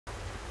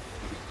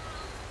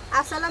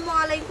আসসালামু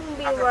আলাইকুম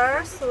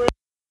viewers,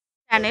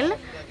 channel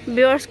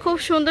viewers, খুব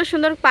সুন্দর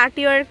সুন্দর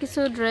পার্টি ওয়্যার কিছু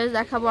ড্রেস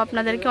দেখাবো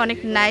আপনাদেরকে, অনেক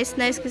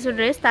নাইস কিছু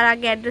ড্রেস। তার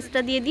আগে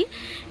অ্যাড্রেসটা দিয়ে দিই।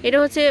 এটা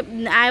হচ্ছে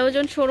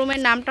আয়োজন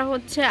শোরুমের নামটা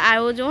হচ্ছে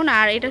আয়োজন,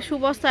 আর এটা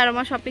সুবস্ত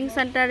আরোমা শপিং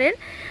সেন্টারের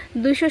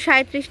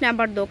 237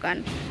 নাম্বার দোকান।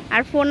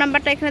 আর ফোন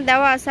নাম্বারটা এখানে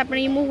দেওয়া আছে, আপনার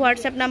ইমো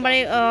হোয়াটসঅ্যাপ নাম্বারে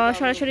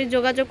সরাসরি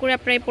যোগাযোগ করে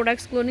আপনারা এই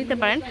প্রোডাক্টসগুলো নিতে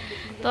পারেন।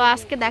 তো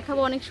আজকে দেখাবো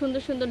অনেক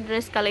সুন্দর সুন্দর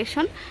ড্রেস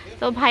কালেকশন।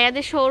 তো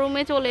ভাইয়াদের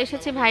শোরুমে চলে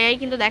এসেছি, ভাইয়াই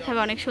কিন্তু দেখাবে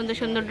অনেক সুন্দর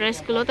সুন্দর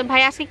ড্রেসগুলো। তো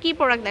ভাই আজকে কি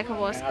প্রোডাক্ট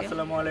দেখাবো? আজকে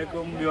আসসালামু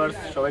আলাইকুম ভিউয়ার্স,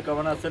 সবাই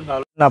কেমন আছেন?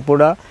 ভালো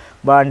আপুরা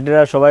বা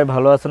আন্টিরা সবাই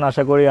ভালো আছেন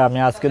আশা করি। আমি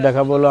আজকে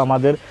দেখাবো হলো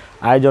আমাদের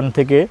আয়োজন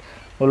থেকে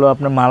হলো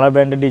আপনার মালার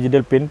ব্র্যান্ডের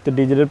ডিজিটাল প্রিন্ট। তো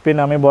ডিজিটাল প্রিন্ট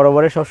আমি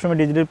বরাবরই সবসময়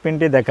ডিজিটাল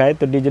প্রিন্টই দেখাই।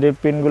 তো ডিজিটাল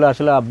প্রিন্টগুলো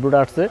আসলে আপডেট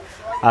আসছে।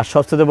 আর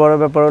সবচেয়ে বড়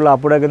ব্যাপার হলো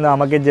আপুরা কিন্তু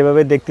আমাকে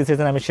যেভাবে দেখতে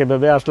চেয়েছেন আমি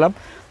সেভাবে আসলাম।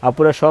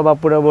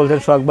 আপুরা বলছেন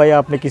শখ ভাই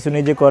আপনি কিছু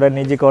নিজে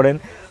করেন।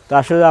 তো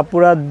আসলে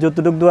আপুরা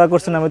যতটুকু দোয়া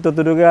করছেন আমি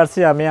ততটুকুই আসছি।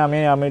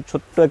 আমি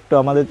ছোট্ট একটু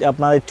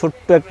আপনাদের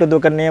ছোট্ট একটা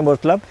দোকান নিয়ে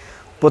বসলাম।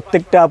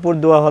 প্রত্যেকটা আপুর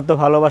দোয়া হতো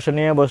ভালোবাসা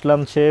নিয়ে বসলাম।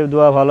 সে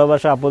দোয়া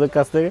ভালোবাসা আপুদের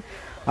কাছ থেকে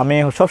আমি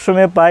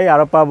সবসময় পাই,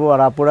 আরও পাবো।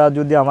 আর আপুরা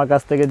যদি আমার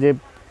কাছ থেকে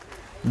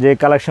যে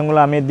কালেকশনগুলো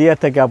আমি দিয়ে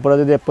থাকি, আপুরা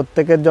যদি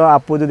প্রত্যেকের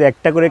আপু যদি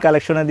একটা করে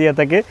কালেকশনে দিয়ে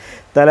থাকে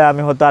তাহলে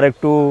আমি হয়তো আর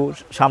একটু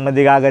সামনের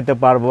দিকে আগাইতে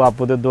পারবো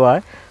আপুদের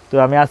দোয়ায়। তো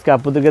আমি আজকে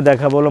আপুদেরকে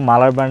দেখাবো হলো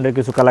মালার ব্র্যান্ডের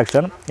কিছু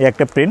কালেকশন। এই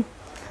একটা প্রিন্ট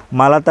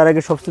মালা। তার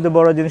আগে সবচেয়ে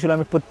বড় জিনিস হলো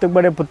আমি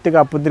প্রত্যেক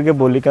আপুদেরকে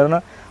বলি, কেননা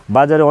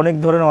বাজারে অনেক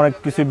ধরনের অনেক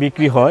কিছু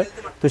বিক্রি হয়।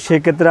 তো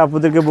সেক্ষেত্রে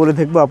আপুদেরকে বলে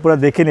থাকবো আপনারা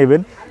দেখে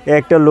নেবেন।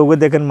 একটা লোগো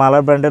দেখেন,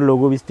 মালার ব্র্যান্ডের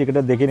লোগো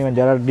স্টিকারটা দেখে নেবেন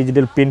যারা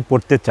ডিজিটাল প্রিন্ট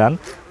পড়তে চান।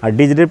 আর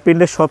ডিজিটাল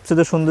প্রিন্টের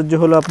সবচেয়ে সৌন্দর্য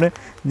হলো আপনি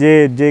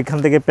যেখান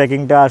থেকে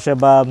প্যাকিংটা আসে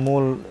বা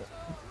মূল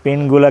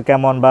প্রিন্টগুলো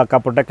কেমন বা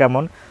কাপড়টা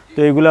কেমন, তো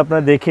এইগুলো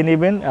আপনারা দেখে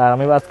নেবেন। আর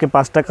আমি আজকে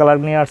 5টা কালার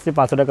নিয়ে আসছি,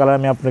 5টা কালার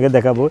আমি আপনাকে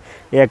দেখাবো।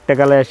 এই একটা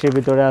কালার অ্যাশের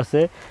ভিতরে আছে,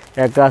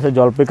 একটা আছে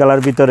জলপাই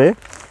কালার ভিতরে,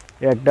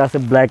 একটা আছে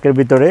ব্ল্যাকের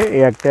ভিতরে,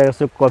 এই একটা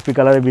আছে কফি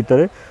কালারের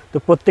ভিতরে। তো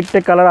প্রত্যেকটা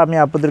কালার আমি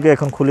আপনাদেরকে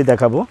এখন খুলে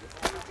দেখাবো।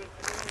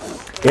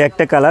 এই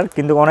একটা কালার,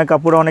 কিন্তু অনেক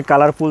কাপড়ে অনেক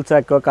কালারফুল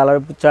চায়, কেউ কালার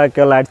চায়,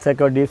 কেউ লাইট চায়,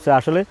 কেউ ডিপ চায়।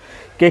 আসলে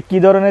কে কী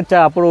ধরনের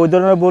চায় আপনারা ওই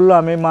ধরনের বললো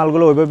আমি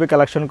মালগুলো ওইভাবে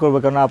কালেকশন করবো।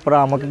 কারণ আপনারা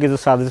আমাকে কিছু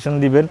সাজেশন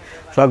দিবেন,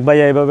 শখ ভাই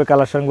এইভাবে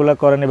কালেকশনগুলো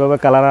করেন, এভাবে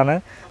কালার আনেন,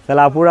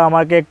 তাহলে আপুরা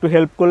আমাকে একটু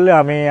হেল্প করলে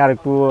আমি আর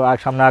একটু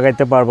সামনে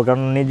আগাইতে পারবো।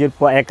 কারণ নিজের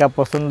একা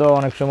পছন্দ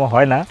অনেক সময়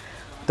হয় না।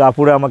 তো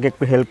আপুরা আমাকে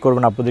একটু হেল্প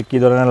করবেন আপনাদের কী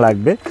ধরনের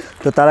লাগবে।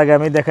 তো তার আগে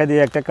আমি দেখা দিই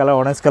একটা কালার,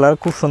 অরেঞ্জ কালার,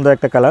 খুব সুন্দর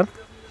একটা কালার।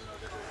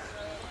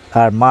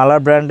 আর মালার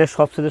ব্র্যান্ডের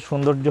সবচেয়ে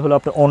সৌন্দর্য হলো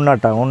আপনার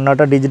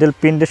ওড়নাটা ডিজিটাল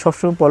প্রিন্টে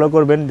সবসময় ফলো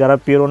করবেন। যারা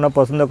পিওর ওড়না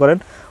পছন্দ করেন,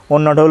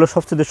 ওড়নাটা হলো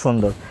সবচেয়ে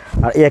সুন্দর।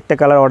 আর এই একটা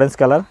কালার অরেঞ্জ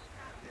কালার,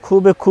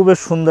 খুবই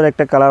সুন্দর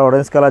একটা কালার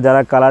অরেঞ্জ কালার।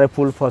 যারা কালারে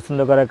ফুল পছন্দ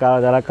করে,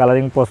 যারা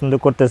কালারিং পছন্দ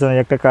করতেছেন, এই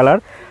একটা কালার।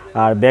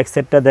 আর ব্যাক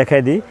সাইডটা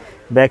দেখাই দিই।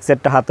 ব্যাক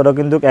সাইডটা হাতারও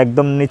কিন্তু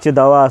একদম নিচে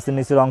দেওয়া আছে,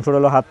 নিচের অংশটা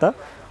হলো হাতা।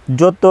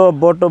 যত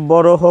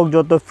বড় হোক,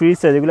 যত ফ্রি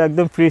সাইজ, এগুলো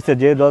একদম ফ্রি সাইজ।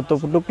 যে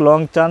যতটুকু লং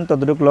চান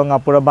ততটুকু লং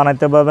আপুরা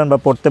বানাইতে পারবেন বা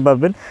পরতে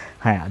পারবেন।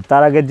 হ্যাঁ,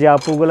 তার আগে যে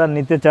আপুগুলো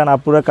নিতে চান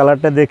আপুরা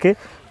কালারটা দেখে,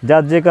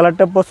 যার যে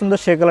কালারটা পছন্দ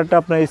সেই কালারটা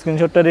আপনার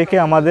স্ক্রিনশটটা রেখে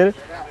আমাদের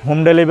হোম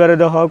ডেলিভারি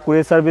দেওয়া হয়,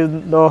 কুরিয়ার সার্ভিস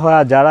দেওয়া হয়।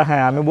 আর যারা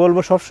আমি বলবো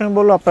সবসময়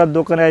বলবো আপনার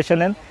দোকানে এসে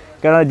নেন,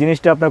 কেননা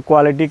জিনিসটা আপনার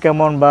কোয়ালিটি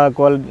কেমন বা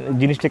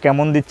জিনিসটা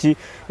কেমন দিচ্ছি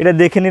এটা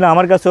দেখে নিলে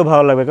আমার কাছেও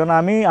ভালো লাগবে। কারণ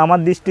আমার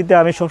দৃষ্টিতে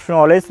আমি সবসময়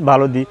অলওয়েজ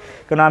ভালো দিই,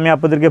 কারণ আমি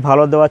আপনাদেরকে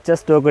ভালো দেওয়ার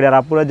চেষ্টাও করি। আর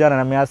আপনারা জানেন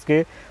আমি আজকে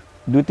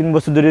 2-3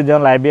 বছর ধরে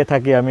যখন লাইভে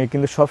থাকি, আমি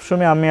কিন্তু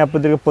সবসময় আমি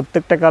আপনাদেরকে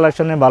প্রত্যেকটা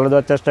কালেকশনে ভালো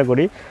দেওয়ার চেষ্টা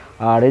করি।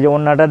 আর এই যে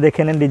ওড়নাটা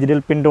দেখে নেন, ডিজিটাল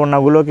প্রিন্ট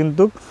ওড়নাগুলো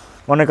কিন্তু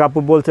অনেক আপু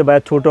বলছে ভাই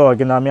ছোটো হয়,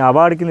 কিন্তু আমি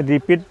আবার কিন্তু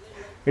রিপিট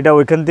এটা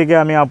ওইখান থেকে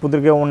আমি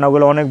আপুদেরকে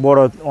ওড়নাগুলো অনেক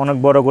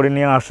বড় করে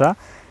নিয়ে আসা।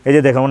 এই যে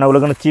দেখেন ওনাগুলো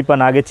কোনো চিপা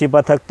না, আগে চিপা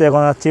থাকতো,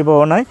 এখন আর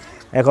চিপাও নাই,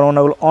 এখন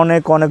ওনাগুলো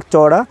অনেক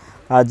চড়া।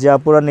 আর যে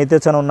আপনারা নিতে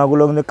চান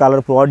ওনাগুলো কিন্তু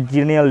কালারফুল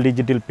অরিজিনাল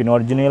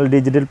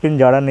ডিজিটাল প্রিন্ট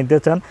যারা নিতে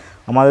চান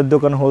আমাদের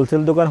দোকান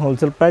হোলসেল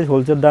প্রাইস,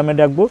 হোলসেল দামে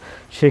রাখবো।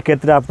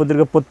 সেক্ষেত্রে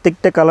আপনাদেরকে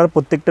প্রত্যেকটা কালার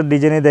প্রত্যেকটা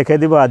ডিজাইনে দেখাই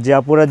দেবো। আর যে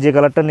আপনারা যে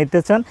কালারটা নিতে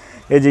চান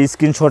এই যে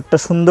স্ক্রিনশটটা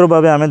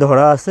সুন্দরভাবে আমি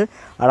ধরা আছে।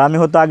 আর আমি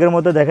হয়তো আগের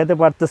মতো দেখাতে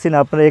পারতেছি না,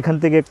 আপনারা এখান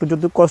থেকে একটু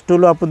যদি কষ্ট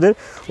হলো আপনাদের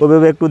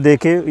ওইভাবে একটু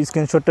দেখে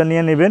স্ক্রিনশটটা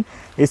নিয়ে নেবেন।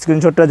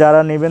 স্ক্রিনশটটা যারা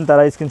নেবেন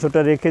তারা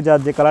স্ক্রিনশটটা রেখে যার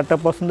যে কালারটা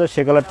পছন্দ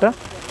সে কালারটা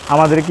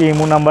আমাদেরকে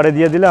ইমো নাম্বারে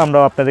দিয়ে দিলে আমরা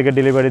আপনাদেরকে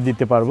ডেলিভারি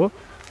দিতে পারবো।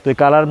 তো এই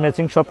কালার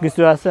ম্যাচিং সব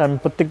কিছু আছে, আমি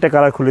প্রত্যেকটা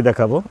কালার খুলে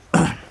দেখাবো।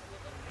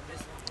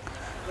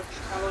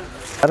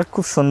 আর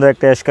খুব সুন্দর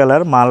একটা অ্যাশ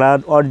কালার, মালার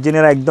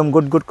অরিজিনাল একদম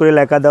গুড করে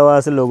লেখা দেওয়া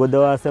আছে, লোগো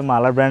দেওয়া আছে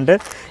মালার ব্র্যান্ডের।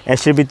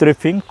 অ্যাশের ভিতরে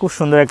পিঙ্ক, খুব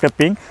সুন্দর একটা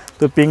পিঙ্ক।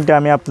 তো পিঙ্কটা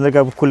আমি আপনাদেরকে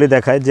খুলে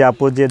দেখাই যে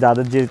আপুর যে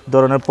দাদার যে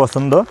ধরনের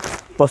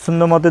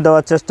পছন্দ মতো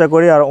দেওয়ার চেষ্টা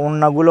করি। আর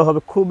ওড়নাগুলো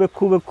হবে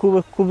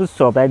খুবই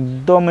সফট,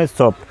 একদমই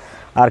সফট।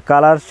 আর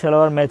কালার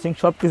সালোয়ার ম্যাচিং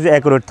সব কিছু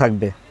অ্যাকুরেট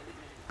থাকবে।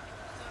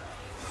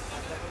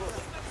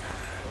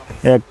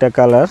 একটা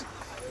কালার,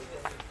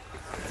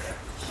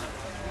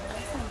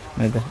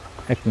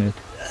 এক মিনিট,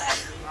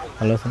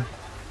 ভালো আছেন?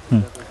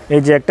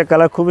 এই যে একটা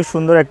কালার, খুবই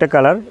সুন্দর একটা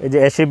কালার, এই যে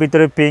অ্যাশের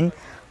ভিতরে পিঙ্ক।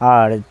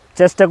 আর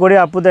চেষ্টা করি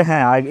আপুদের,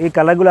 হ্যাঁ এই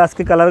কালারগুলো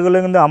আজকে কালারগুলো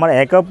কিন্তু আমার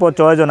একা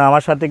চয়েস না,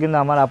 আমার সাথে কিন্তু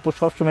আমার আপু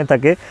সবসময়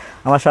থাকে,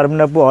 আমার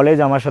শারমিন আপু অলওয়েজ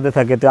আমার সাথে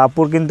থাকে। তো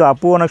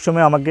আপু অনেক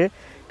সময় আমাকে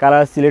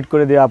কালার সিলেক্ট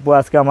করে দিই। আপু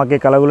আজকে আমাকে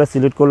কালারগুলো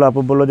সিলেক্ট করলো, আপু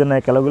বললো যে না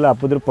এই কালারগুলো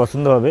আপুদের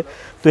পছন্দ হবে।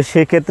 তো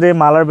সেক্ষেত্রে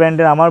মালার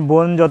ব্র্যান্ডের আমার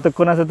বোন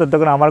যতক্ষণ আছে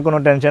ততক্ষণ আমার কোনো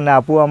টেনশন নেই,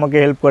 আপু আমাকে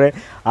হেল্প করে।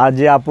 আর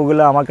যে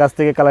আপুগুলো আমার কাছ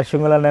থেকে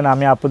কালেকশনগুলো নেন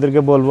আমি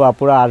আপুদেরকে বলবো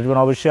আপুরা আসবেন,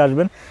 অবশ্যই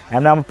আসবেন।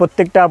 এমনি আমার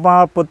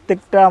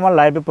প্রত্যেকটা আমার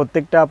লাইফে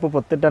প্রত্যেকটা আপু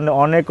প্রত্যেকটা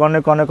অনেক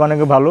অনেক অনেক অনেক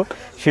ভালো,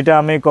 সেটা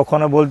আমি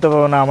কখনো বলতে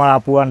পারবো না আমার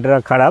আপু আন্টিরা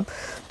খারাপ।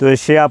 তো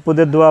সে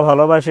আপুদের দোয়া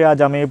ভালোবাসে আজ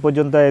আমি এই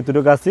পর্যন্ত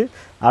এতটুকু আছি।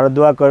 আরও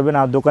দোয়া করবেন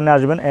আর দোকানে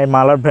আসবেন। এই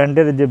মালার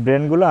ব্র্যান্ডের যে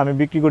ব্র্যান্ডগুলো আমি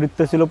বিক্রি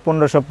করতেছিল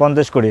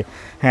 1550 করে।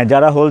 হ্যাঁ,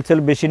 যারা হোলসেল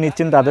বেশি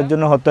নিচ্ছেন তাদের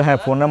জন্য হয়তো হ্যাঁ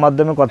ফোনের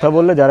মাধ্যমে কথা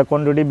বললে যারা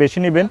কোয়ান্টিটি বেশি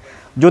নেবেন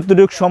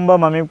যতটুকু সম্ভব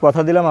আমি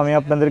কথা দিলাম আমি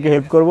আপনাদেরকে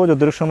হেল্প করব,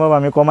 যতটুকু সম্ভব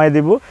আমি কমাই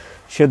দেব।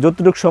 সে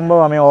যতটুকু সম্ভব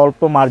আমি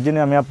অল্প মার্জিনে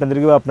আমি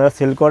আপনাদেরকে আপনারা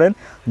সেল করেন,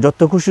 যত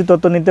খুশি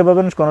তত নিতে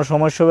পারবেন, কোনো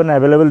সমস্যা হবে না,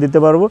 অ্যাভেলেবেল দিতে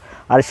পারবো।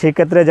 আর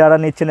সেক্ষেত্রে যারা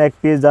নিচ্ছেন এক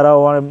পিস, যারা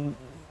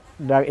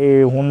এই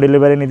হোম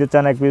ডেলিভারি নিতে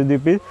চান 1 পিস 2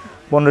 পিস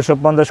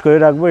 1550 করে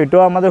রাখবো,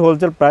 এটাও আমাদের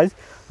হোলসেল প্রাইস।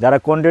 যারা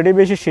কোয়ান্টিটি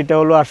বেশি সেটা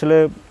হলো আসলে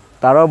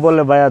তারাও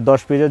বলে ভাইয়া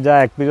 10 পিসের যা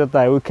 1 পিসও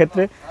তাই, ওই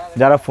ক্ষেত্রে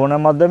যারা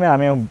ফোনের মাধ্যমে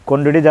আমি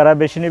কোয়ান্টিটি যারা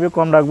বেশি নেবে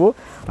কম রাখবো।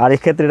 আর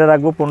এক্ষেত্রে এটা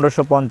রাখবো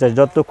 1550,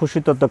 যত খুশি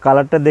তত।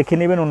 কালারটা দেখে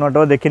নেবেন,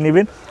 অন্যটাও দেখে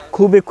নেবেন,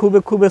 খুবই খুবই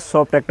খুবই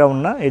সফট একটা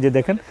ওড়না, এই যে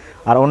দেখেন।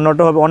 আর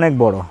অন্যটা হবে অনেক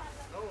বড়,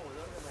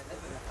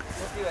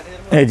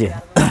 এই যে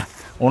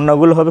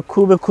ওড়নাগুলো হবে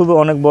খুবই খুবই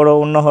অনেক বড়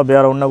ওড়না হবে।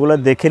 আর ওড়নাগুলো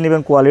দেখে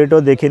নেবেন, কোয়ালিটিও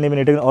দেখে নেবেন,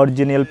 এটা কিন্তু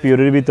অরিজিনাল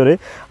পিওরের ভিতরে।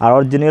 আর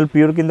অরিজিনাল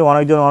পিওর কিন্তু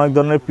অনেকজন অনেক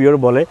ধরনের পিওর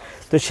বলে।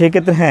 তো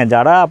সেক্ষেত্রে হ্যাঁ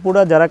যারা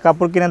আপুরা যারা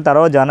কাপড় কিনেন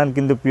তারাও জানেন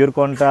কিন্তু পিওর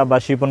কোনটা বা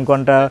শিফন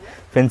কোনটা,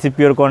 ফ্যান্সি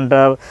পিওর কোনটা,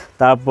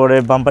 তারপরে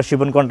বাম্পার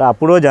শিফন কোনটা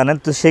আপুরাও জানেন।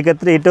 তো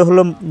সেক্ষেত্রে এটা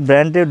হলো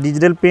ব্র্যান্ডের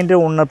ডিজিটাল প্রিন্টের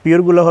ওড়না,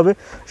 পিওরগুলো হবে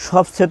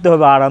সবচেয়ে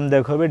হবে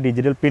আরামদায়ক হবে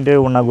ডিজিটাল প্রিন্টের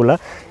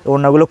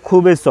ওড়নাগুলো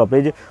খুবই সফট।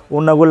 এই যে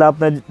ওড়নাগুলো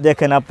আপনি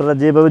দেখেন, আপনারা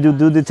যেভাবে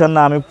যদি চান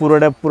না আমি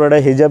পুরোটা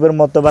হিজাবের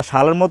মতো বা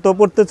শালের মতো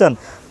পরতে চান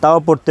তাও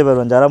পরতে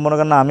পারবেন। যারা মনে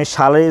করেন না আমি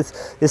শালের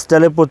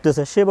স্টাইলে পরতে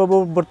চাই সেভাবেও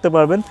পরতে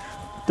পারবেন।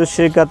 তো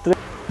সেই ক্ষেত্রে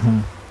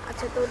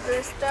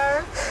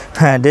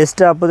হ্যাঁ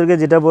ড্রেসটা আপনাদেরকে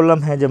যেটা বললাম,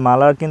 হ্যাঁ যে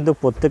মালার কিন্তু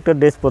প্রত্যেকটা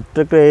ড্রেস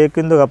প্রত্যেকটা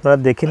কিন্তু আপনারা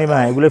দেখে নেবেন।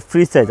 হ্যাঁ এগুলো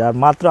ফ্রি সাইজ। আর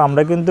মাত্র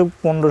আমরা কিন্তু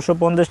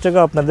 1550 টাকা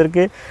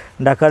আপনাদেরকে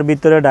ঢাকার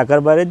ভিতরে ঢাকার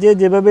বাইরে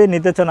যেভাবে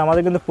নিতে চান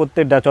আমাদের কিন্তু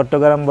প্রত্যেকটা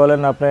চট্টগ্রাম বলেন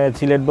আপনি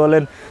সিলেট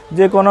বলেন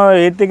যে কোনো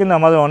এতে কিন্তু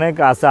আমাদের অনেক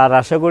আছে। আর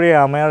আশা করি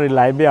আমার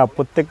লাইভে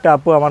প্রত্যেকটা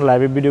আপু আমার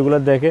লাইভে ভিডিওগুলো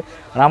দেখে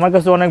আর আমার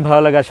কাছে অনেক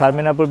ভালো লাগে। আর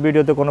শারমিন আপুর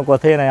ভিডিওতে কোনো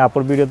কথাই নাই,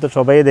 আপুর ভিডিও তো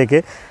সবাই দেখে।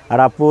 আর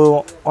আপু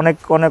অনেক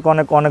অনেক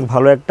অনেক অনেক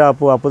ভালো একটা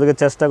আপুদেরকে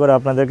চেষ্টা করে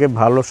আপনাদেরকে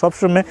ভালো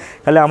সবসময়।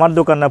 খালি আমার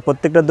দোকান না,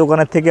 প্রত্যেকটা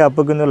দোকানের থেকে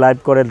আপু কিন্তু লাইভ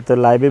করে। তো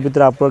লাইভের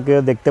ভিতরে আপুকে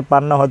দেখতে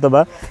পান না হয়তো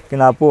বা,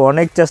 কিন্তু আপু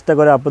অনেক চেষ্টা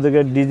করে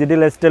আপুদেরকে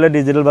ডিজিটাল স্টাইলে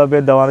ডিজিটালভাবে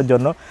দেওয়ার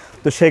জন্য।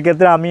 তো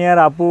সেক্ষেত্রে আমি আর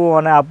আপু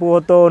আপু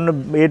হয়তো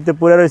এতে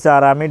পড়ে রয়েছে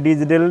আর আমি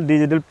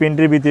ডিজিটাল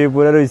প্রিন্টের ভিতরে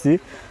পড়ে রয়েছি।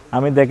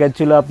 আমি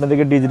দেখাচ্ছিল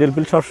আপনাদেরকে ডিজিটাল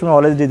প্রিন্ট, সবসময়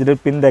অলওয়েজ ডিজিটাল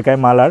প্রিন্ট দেখায়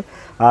মালার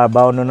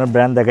বা অন্যান্য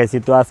ব্র্যান্ড দেখাইছি।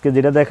 তো আজকে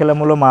যেটা দেখালাম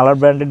হলো মালার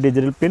ব্র্যান্ডের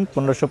ডিজিটাল প্রিন্ট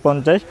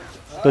 1550।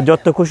 তো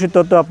যত খুশি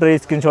তত আপনার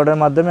স্ক্রিনশটের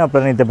মাধ্যমে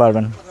আপনারা নিতে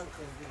পারবেন।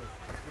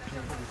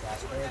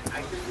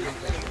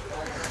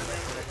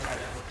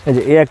 এই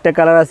যে এই একটা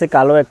কালার আছে,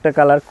 কালো একটা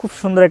কালার, খুব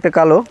সুন্দর একটা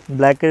কালো,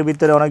 ব্ল্যাকের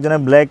ভিতরে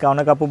অনেকজনের ব্ল্যাক,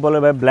 অনেক আপু বলে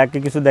ভাই ব্ল্যাকে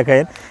কিছু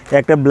দেখায়,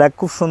 একটা ব্ল্যাক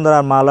খুব সুন্দর।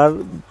 আর মালার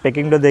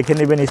প্যাকিংটা দেখে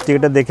নেবেন,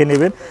 স্টিকারটা দেখে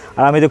নেবেন।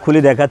 আর আমি তো খুলি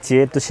দেখাচ্ছি।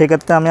 তো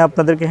সেক্ষেত্রে আমি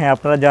আপনাদেরকে হ্যাঁ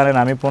আপনারা জানেন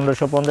আমি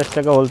 1550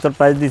 টাকা হোলসেল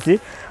প্রাইস দিছি।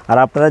 আর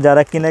আপনারা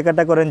যারা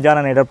কেনাকাটা করেন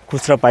জানেন এটার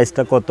খুচরা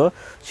প্রাইসটা কত,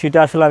 সেটা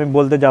আসলে আমি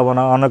বলতে যাব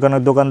না। অনেক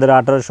অনেক দোকানদার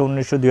 1800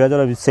 1900 2000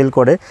 সেল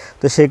করে।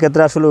 তো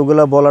সেক্ষেত্রে আসলে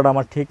ওগুলো বলাটা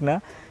আমার ঠিক না,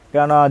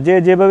 কেন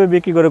যেভাবে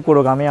বিক্রি করে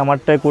করুক, আমি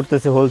আমারটাই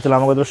করতেছি হোলসেল।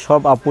 আমাকে তো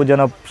সব আপু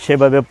যেন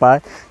সেভাবে পায়,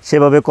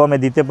 সেভাবে কমে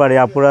দিতে পারে।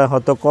 আপুরা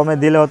হয়তো কমে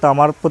দিলে হয়তো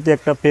আমার প্রতি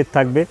একটা পেজ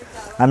থাকবে,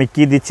 আমি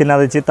কি দিচ্ছি না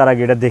দিচ্ছি তার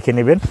আগে এটা দেখে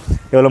নেবেন।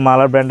 এ হলো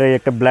মালার ব্র্যান্ডের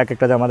একটা ব্ল্যাক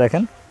একটা জামা,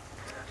 দেখেন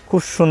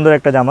খুব সুন্দর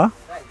একটা জামা।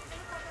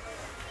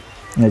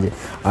 এই যে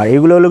আর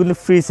এগুলো হলো কিন্তু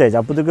ফ্রি সাইজ,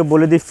 আপনাদেরকে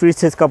বলে দিই ফ্রি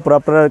সাইজ কাপড়।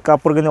 আপনার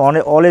কাপড় কিন্তু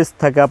অনেক অলওয়েজ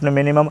থাকে, আপনি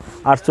মিনিমাম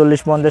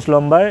 48-50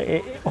 লম্বা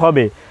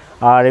হবে।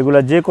 আর এগুলো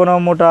যে কোনো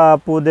মোটা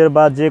আপুদের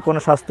বা যে কোনো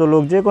স্বাস্থ্য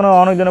লোক যে কোনো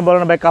অনেকজনে বলে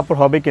না ভাই কাপড়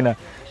হবে কিনা,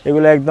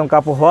 এগুলো একদম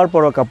কাপড় হওয়ার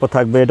পরও কাপড়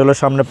থাকবে। এটা হলো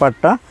সামনে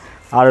পাটটা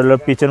আর হলো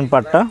পিছন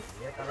পাটটা।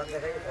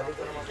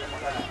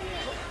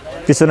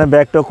 পিছনে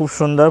ব্যাগটাও খুব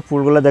সুন্দর,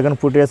 ফুলগুলো দেখেন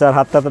ফুটে আছে। আর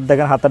হাতটা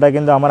দেখেন, হাতাটা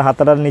কিন্তু আমার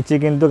হাতাটার নিচে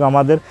কিন্তু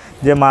আমাদের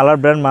যে মালার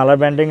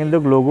ব্র্যান্ডে কিন্তু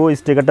লোগো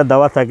স্টিকারটা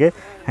দেওয়া থাকে।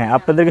 হ্যাঁ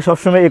আপনাদেরকে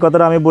সবসময় এই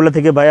কথাটা আমি বলে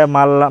থাকি ভাইয়া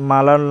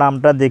মালার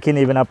নামটা দেখে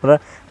নেবেন আপনারা,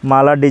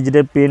 মালার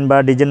ডিজিটাল পিন বা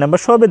ডিজাইন নাম্বার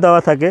সবই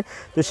দেওয়া থাকে।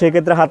 তো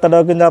সেক্ষেত্রে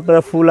হাতাটাও কিন্তু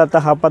আপনারা ফুল হাতা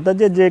হাফ হাতা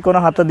যে কোনো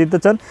হাতা দিতে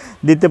চান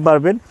দিতে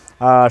পারবেন।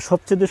 আর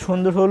সবচেয়ে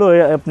সুন্দর হলো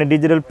আপনি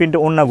ডিজিটাল প্রিন্ট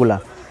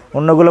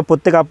ওড়নাগুলো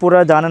প্রত্যেক আপুরা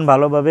জানেন,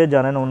 ভালোভাবে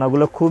জানেন।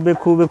 ওড়নাগুলো খুবই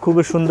খুবই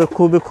খুবই সুন্দর,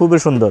 খুবই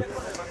সুন্দর।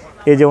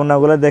 এই যে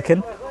ওড়নাগুলো দেখেন,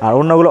 আর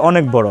ওড়নাগুলো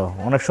অনেক বড়,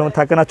 অনেক সময়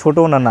থাকে না ছোটো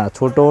ওড়না, না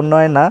ছোটো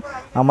ওড়নায় না,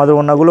 আমাদের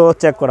ওড়নাগুলো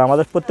চেক করা,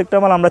 আমাদের প্রত্যেকটা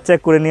মাল আমরা চেক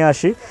করে নিয়ে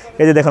আসি।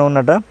 এই যে দেখেন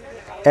ওড়নাটা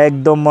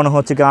একদম মনে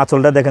হচ্ছে কি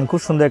আঁচলটা দেখেন খুব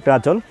সুন্দর একটা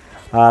আঁচল,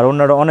 আর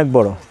ওড়নাটা অনেক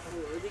বড়।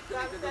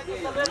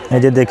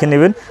 এই যে দেখে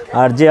নেবেন।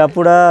 আর যে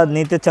আপুরা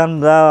নিতে চান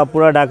বা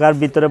আপুরা ঢাকার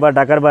ভিতরে বা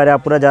ঢাকার বাইরে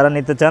আপুরা যারা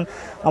নিতে চান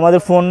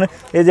আমাদের ফোন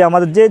এই যে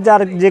আমাদের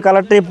যার যে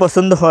কালারটাই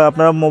পছন্দ হয়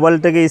আপনারা মোবাইল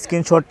থেকে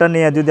স্ক্রিনশটটা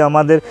নিয়ে যদি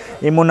আমাদের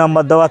ইমো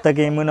নাম্বার দেওয়া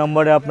থাকে ইমো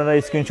নাম্বারে আপনারা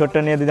স্ক্রিনশটটা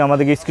নিয়ে যদি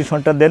আমাদেরকে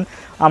স্ক্রিনশটটা দেন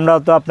আমরা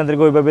তো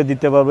আপনাদেরকে ওইভাবে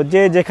দিতে পারবো,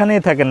 যে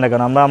যেখানেই থাকেন না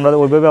কেন আমরা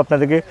ওইভাবে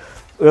আপনাদেরকে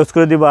ইউজ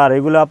করে দিব। আর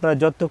এগুলো আপনারা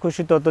যত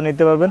খুশি তত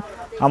নিতে পারবেন।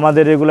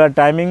 আমাদের রেগুলার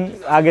টাইমিং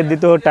আগে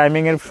দিতে হয়,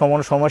 টাইমিংয়ের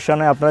সমস্যা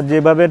নেই, আপনারা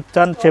যেভাবে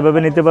চান সেভাবে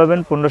নিতে পারবেন।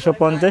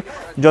 1550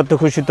 যত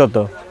খুশি তত।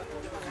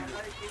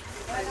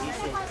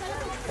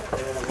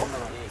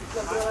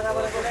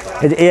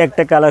 এই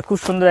একটা কালার খুব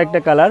সুন্দর একটা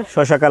কালার,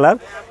 শসা কালার।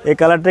 এই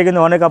কালারটা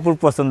কিন্তু অনেক আপুর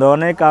পছন্দ,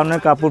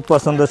 অনেক আপুর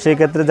পছন্দ। সেই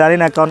ক্ষেত্রে জানি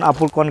না কারণ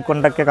আপুর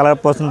কোনটা কালার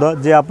পছন্দ,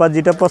 যে আপনার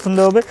যেটা পছন্দ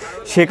হবে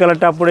সেই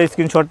কালারটা আপুরা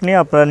স্ক্রিনশট নিয়ে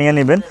আপনারা নিয়ে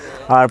নেবেন।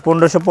 আর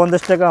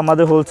 1550 টাকা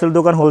আমাদের হোলসেল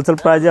দোকান, হোলসেল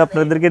প্রাইসে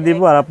আপনাদেরকে দিব।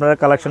 আর আপনারা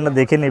কালেকশনটা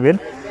দেখে নেবেন,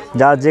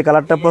 যার যে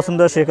কালারটা পছন্দ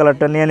সেই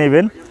কালারটা নিয়ে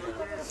নেবেন।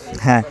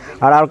 হ্যাঁ,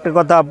 আর আরেকটা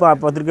কথা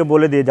আপনাদেরকে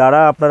বলে দিই, যারা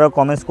আপনারা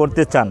কমেন্টস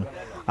করতে চান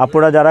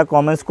আপুরা যারা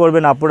কমেন্টস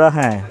করবেন আপুরা,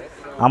 হ্যাঁ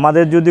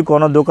আমাদের যদি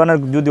কোনো দোকানের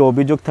যদি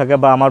অভিযোগ থাকে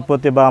বা আমার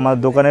প্রতি বা আমার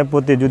দোকানের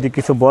প্রতি যদি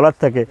কিছু বলার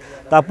থাকে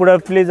তা আপুরা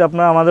প্লিজ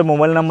আপনারা আমাদের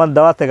মোবাইল নাম্বার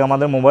দেওয়া থাকে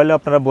আমাদের মোবাইলে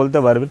আপনারা বলতে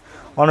পারবেন।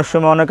 অনেক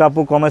সময় অনেক আপু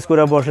কমেন্টস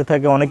করে বসে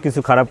থাকে, অনেক কিছু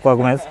খারাপ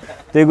কমেন্টস,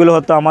 তো এগুলো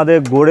হয়তো আমাদের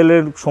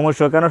গোড়েলের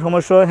সমস্যা। কেন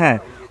সমস্যা হয়? হ্যাঁ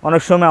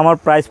অনেক সময় আমার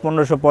প্রাইস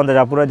 1550,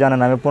 আপুরা জানেন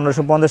আমি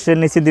 1550-এর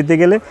নিচে দিতে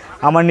গেলে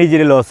আমার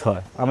নিজেরই লস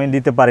হয়, আমি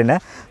দিতে পারি না।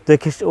 তো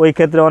ওই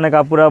ক্ষেত্রে অনেক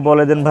আপুরা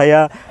বলে দেন ভাইয়া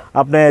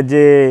আপনি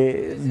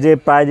যে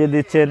প্রাইজে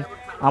দিচ্ছেন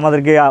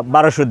আমাদেরকে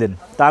 1200 দিন,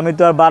 তা আমি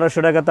তো আর 1200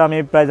 টাকা তো আমি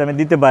প্রাইস আমি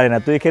দিতে পারি না।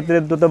 তো এই ক্ষেত্রে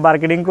তো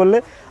মার্কেটিং করলে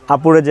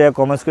আপুরা যে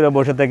কমেন্টস করে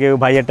বসে থাকে ও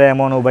ভাইয়াটা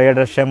এমন ও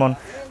ভাইয়াটা সেমন,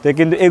 তো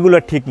কিন্তু এগুলো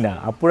ঠিক না।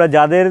 আপুরা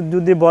যাদের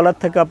যদি বলার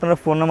থাকে আপনারা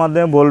ফোনের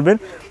মাধ্যমে বলবেন,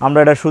 আমরা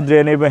এটা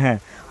শুধরিয়ে নেবে। হ্যাঁ,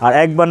 আর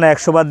একবার না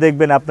 100 বার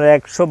দেখবেন, আপনারা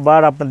 100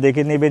 বার আপনারা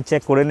দেখে নেবেন,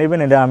 চেক করে নেবেন,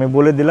 এটা আমি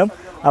বলে দিলাম।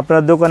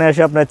 আপনার দোকানে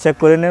এসে আপনারা চেক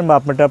করে নেন বা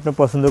আপনারটা আপনি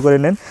পছন্দ করে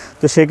নেন।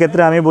 তো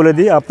সেক্ষেত্রে আমি বলে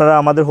দিই আপনারা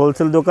আমাদের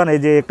হোলসেল দোকান, এই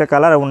যে একটা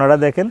কালার ওনারা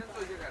দেখেন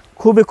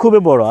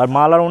খুবই বড়, আর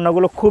মালার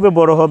ওড়নাগুলো খুবই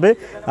বড় হবে।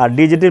 আর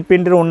ডিজিটাল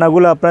প্রিন্টের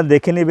ওড়নাগুলো আপনারা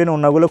দেখে নেবেন,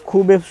 ওড়নাগুলো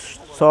খুবই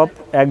সফট,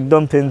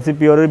 একদম ফ্যান্সি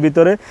পিওরের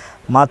ভিতরে,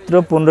 মাত্র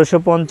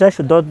 1550।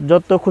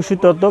 যত খুশি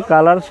তত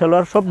কালার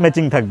সালোয়ার সব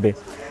ম্যাচিং থাকবে,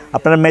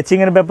 আপনারা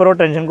ম্যাচিংয়ের ব্যাপারেও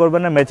টেনশন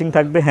করবেন না, ম্যাচিং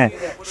থাকবে। হ্যাঁ,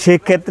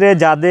 সেক্ষেত্রে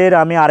যাদের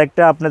আমি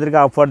আরেকটা আপনাদেরকে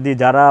অফার দিই,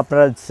 যারা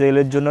আপনারা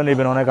সেলের জন্য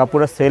নেবেন, অনেক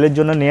আপুরা সেলের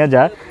জন্য নিয়ে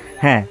যায়।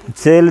 হ্যাঁ,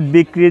 সেল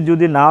বিক্রি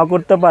যদি নাও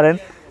করতে পারেন,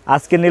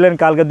 আজকে নিলেন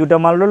কালকে 2টা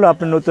মাল রইলো,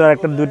 আপনি নতুন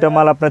একটা 2টা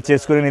মাল আপনার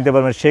চেঞ্জ করে নিতে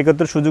পারবেন।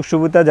 সেক্ষেত্রে সুযোগ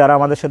সুবিধা যারা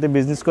আমাদের সাথে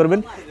বিজনেস করবেন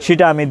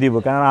সেটা আমি দিব,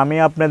 কারণ আমি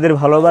আপনাদের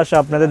ভালোবাসা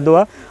আপনাদের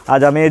দোয়া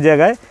আজ আমি এই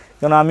জায়গায়,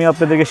 কারণ আমি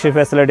আপনাদেরকে সেই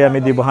ফ্যাসিলিটি আমি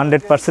দিব,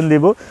 100%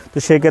 দিব। তো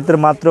সেই ক্ষেত্রে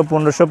মাত্র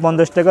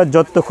 1550 টাকা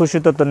যত খুশি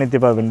তত নিতে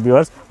পারবেন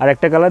ভিউয়ার্স। আর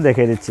একটা কালার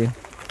দেখিয়ে দিচ্ছি,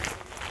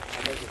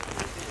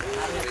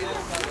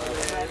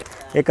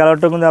 এই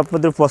কালারটা কিন্তু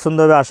আপনাদের পছন্দ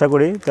হবে আশা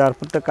করি।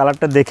 তারপরটা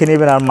কালারটা দেখে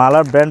নেবেন, আর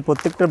মালার ব্র্যান্ড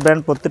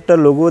প্রত্যেকটা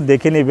লোগো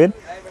দেখে নেবেন।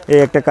 এই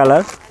একটা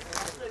কালার,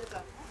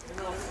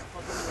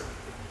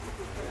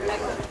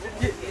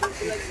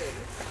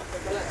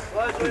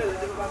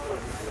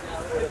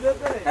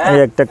 এই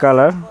একটা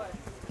কালার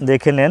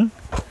দেখে নেন।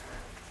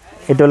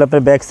 এটা হলো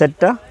আপনার ব্যাক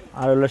সাইডটা,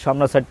 আর হলো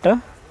সামনের সাইডটা,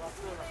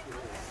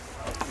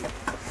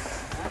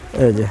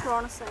 এই যে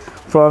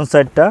ফ্রন্ট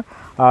সাইডটা।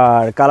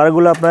 আর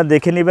কালারগুলো আপনারা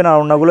দেখে নেবেন, আর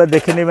ওনাগুলো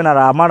দেখে নেবেন। আর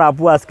আমার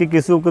আপু আজকে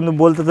কিছু কিন্তু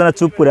বলতেছে না,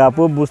 চুপ করে,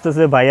 আপু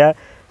বুঝতেছে ভাইয়া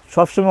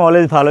সবসময়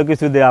অলওয়েজ ভালো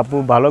কিছু দেয়, আপু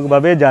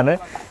ভালোভাবেই জানে,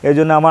 এই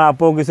জন্য আমার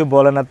আপুও কিছু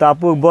বলে না। তো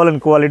আপু বলেন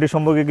কোয়ালিটি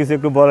সম্পর্কে কিছু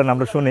একটু বলেন,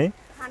 আমরা শুনি।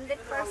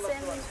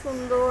 100%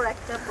 সুন্দর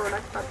একটা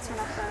প্রোডাক্ট পাচ্ছেন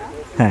আপনারা।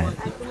 হ্যাঁ,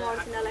 একদম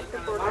অরিজিনাল একটা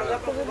প্রোডাক্ট,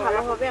 খুবই ভালো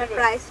হবে। আর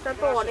প্রাইসটা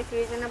তো অনেক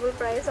রিজনেবল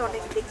প্রাইস,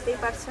 অনেক দেখতেই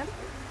পাচ্ছেন।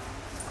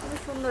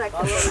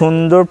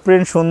 সুন্দর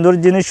প্রিন্ট, সুন্দর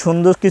জিনিস,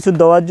 সুন্দর কিছু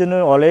দেওয়ার জন্য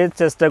অলওয়েজ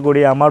চেষ্টা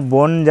করি। আমার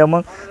বোন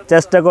যেমন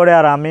চেষ্টা করে,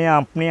 আর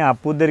আপনি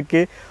আপুদেরকে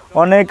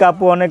অনেক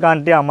আপু অনেক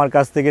আন্টি আমার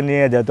কাছ থেকে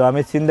নিয়ে যায়। তো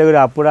আমি চিন্তা করি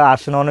আপুরা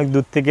আসেন, অনেক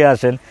দূর থেকে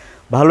আসেন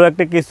ভালো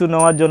একটা কিছু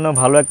নেওয়ার জন্য,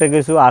 ভালো একটা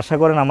কিছু আশা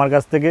করেন আমার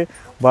কাছ থেকে,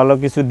 ভালো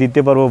কিছু দিতে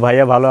পারবো,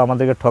 ভাইয়া ভালো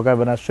আমাদেরকে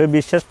ঠকাবে না, সেই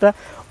বিশ্বাসটা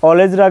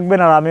অলওয়েজ রাখবেন।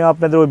 আর আমিও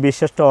আপনাদের ওই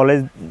বিশ্বাসটা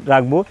অলওয়েজ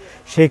রাখবো।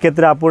 সেই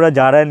ক্ষেত্রে আপুরা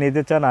যারা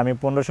নিতে চান আমি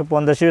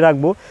 1550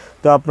 রাখবো।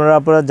 তো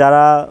আপনারা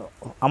যারা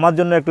আমার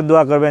জন্য একটু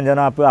দোয়া করবেন যেন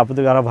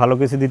আপুদেরকে আরও ভালো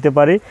কিছু দিতে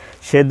পারি,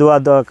 সে দোয়া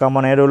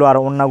কামনা এর হলো। আর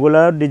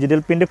অন্যগুলো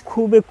ডিজিটাল প্রিন্টে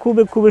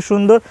খুবই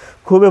সুন্দর,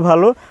 খুবই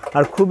ভালো,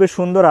 আর খুবই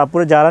সুন্দর।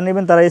 আপুরা যারা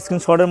নেবেন তারা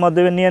স্ক্রিনশটের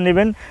মাধ্যমে নিয়ে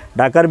নেবেন।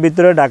 ঢাকার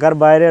ভিতরে, ঢাকার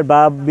বাইরে বা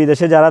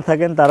বিদেশে যারা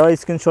থাকেন তারাও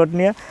স্ক্রিনশট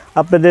নিয়ে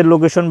আপনাদের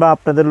লোকেশন বা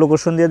আপনাদের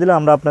লোকেশন দিয়ে দিলে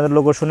আমরা আপনাদের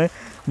লোকেশনে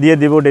দিয়ে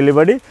দিব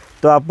ডেলিভারি।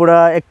 তো আপুরা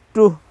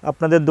একটু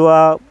আপনাদের দোয়া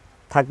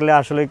থাকলে,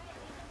 আসলে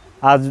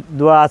আজ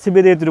দোয়া আছে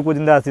বেঁধে এতটুকু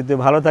পর্যন্ত আছি। তো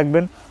ভালো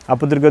থাকবেন,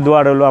 আপুদেরকে দোয়া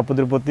রইলো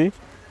আপুদের প্রতি।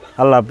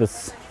 আল্লাহ হাফেজ।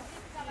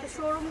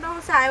 শোরুমটা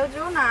হচ্ছে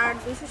আয়োজন, আর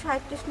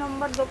 237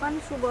 নম্বর দোকান,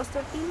 সুবস্ত্র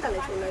 3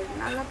 তলায় চলে আসবেন।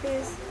 আল্লাহ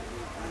হাফেজ।